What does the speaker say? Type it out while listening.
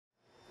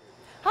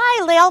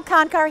Hi, Layle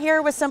Koncar here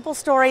with Simple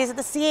Stories at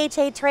the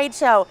CHA Trade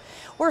Show.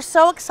 We're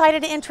so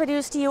excited to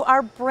introduce to you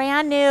our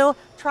brand new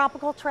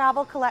tropical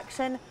travel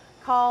collection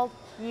called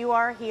You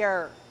Are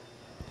Here.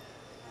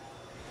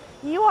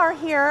 You Are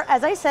Here,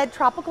 as I said,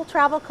 tropical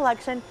travel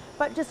collection,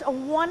 but just a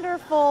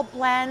wonderful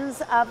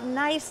blends of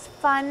nice,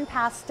 fun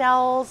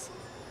pastels,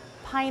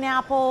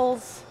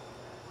 pineapples,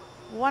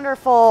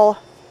 wonderful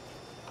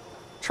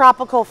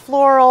tropical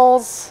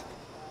florals,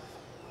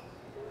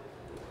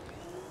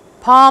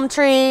 palm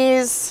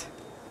trees.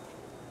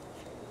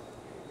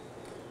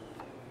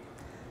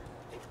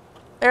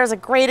 There's a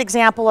great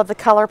example of the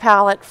color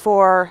palette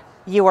for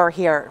You Are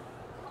Here.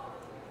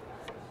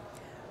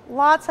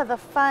 Lots of the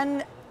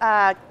fun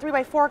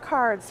 3x4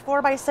 cards,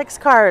 4x6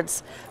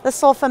 cards.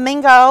 This little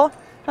flamingo,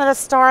 the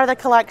star of the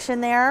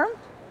collection there.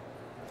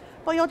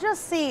 Well, you'll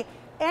just see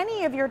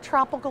any of your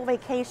tropical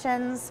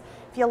vacations.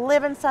 If you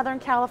live in Southern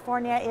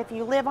California, if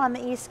you live on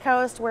the East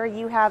Coast where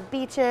you have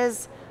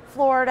beaches,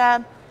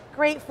 Florida,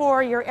 great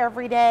for your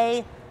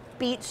everyday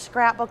beach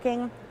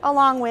scrapbooking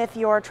along with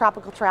your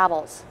tropical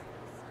travels.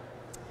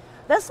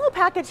 This little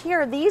package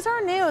here, these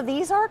are new.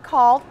 These are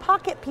called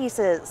pocket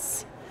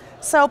pieces.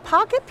 So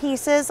pocket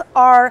pieces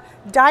are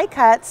die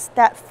cuts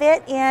that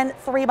fit in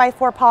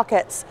 3x4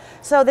 pockets.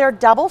 So they're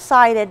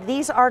double-sided.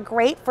 These are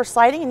great for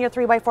sliding in your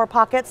 3x4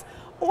 pockets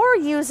or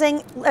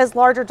using as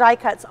larger die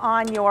cuts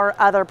on your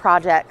other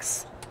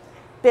projects.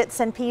 Bits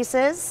and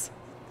pieces.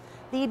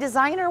 The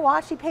designer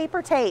washi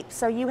paper tape.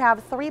 So you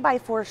have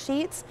 3x4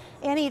 sheets.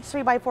 In each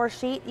 3x4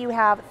 sheet, you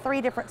have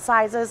 3 different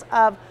sizes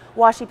of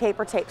washi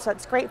paper tape. So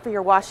it's great for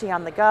your washi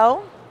on the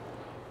go.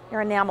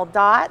 Your enamel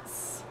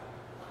dots.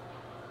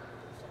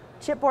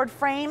 Chipboard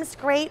frames,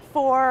 great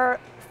for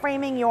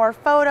framing your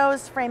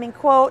photos, framing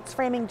quotes,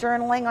 framing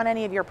journaling on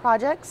any of your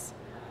projects.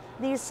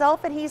 These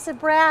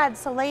self-adhesive brads,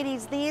 so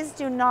ladies, these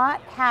do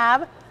not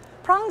have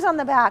prongs on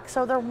the back,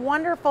 so they're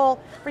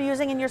wonderful for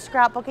using in your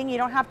scrapbooking. You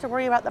don't have to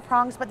worry about the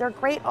prongs, but they're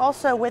great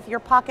also with your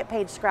pocket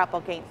page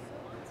scrapbooking.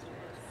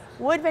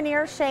 Wood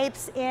veneer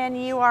shapes in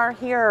You Are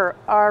Here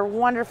are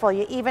wonderful.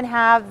 You even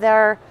have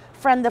their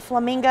friend the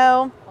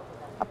flamingo,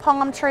 a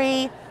palm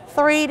tree,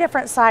 3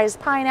 different sized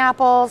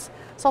pineapples.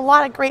 So a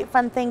lot of great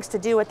fun things to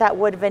do with that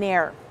wood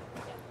veneer.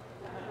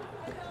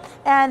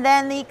 And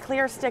then the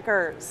clear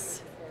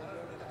stickers.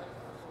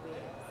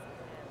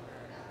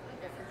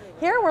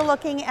 Here we're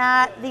looking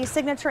at the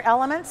signature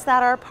elements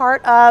that are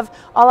part of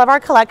all of our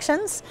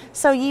collections.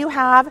 So you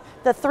have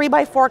the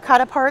 3x4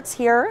 cut aparts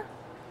here.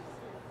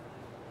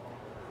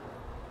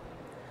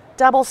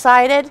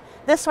 Double-sided.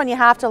 This one you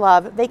have to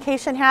love.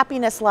 Vacation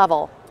happiness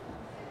level.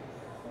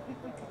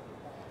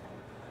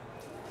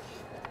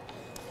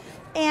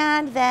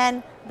 And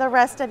then the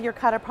rest of your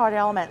cut apart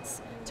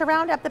elements. To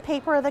round up the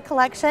paper of the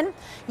collection,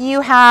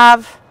 you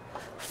have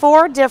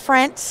 4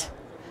 different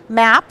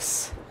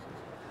maps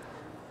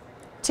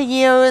to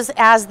use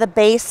as the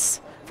base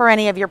for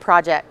any of your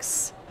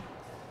projects.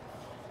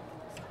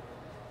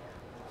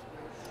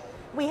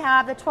 We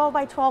have the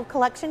 12x12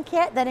 collection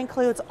kit that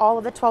includes all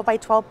of the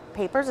 12x12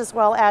 papers as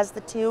well as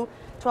the 2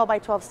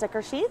 12x12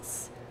 sticker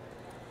sheets.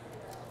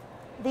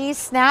 These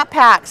snap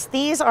packs,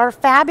 these are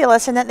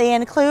fabulous in that they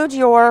include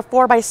your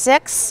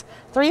 4x6,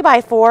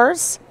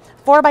 3x4s,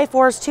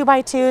 4x4s,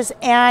 2x2s,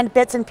 and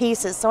bits and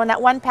pieces. So in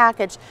that one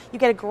package, you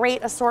get a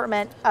great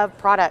assortment of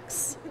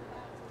products.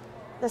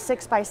 The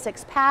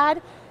 6x6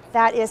 pad,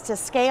 that is to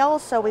scale,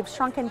 so we've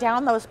shrunken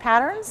down those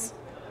patterns.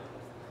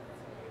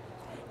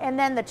 And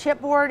then the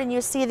chipboard, and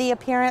you see the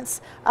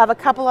appearance of a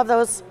couple of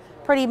those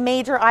pretty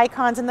major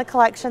icons in the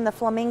collection, the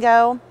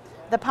flamingo,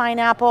 the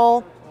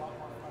pineapple.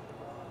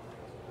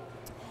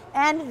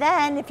 And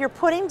then if you're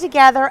putting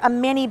together a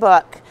mini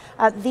book,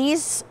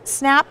 these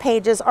snap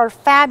pages are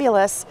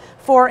fabulous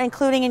for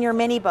including in your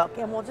mini book.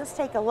 And we'll just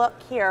take a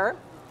look here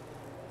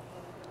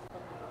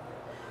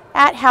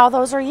at how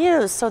those are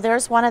used. So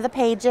there's one of the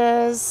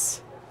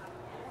pages.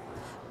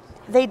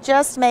 They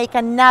just make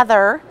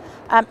another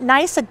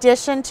nice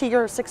addition to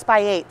your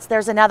 6x8s.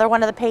 There's another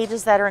one of the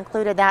pages that are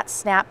included, that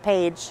snap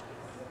page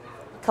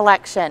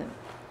collection.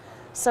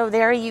 So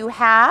there you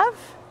have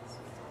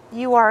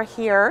You Are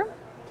Here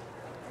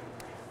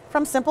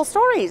from Simple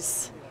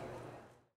Stories.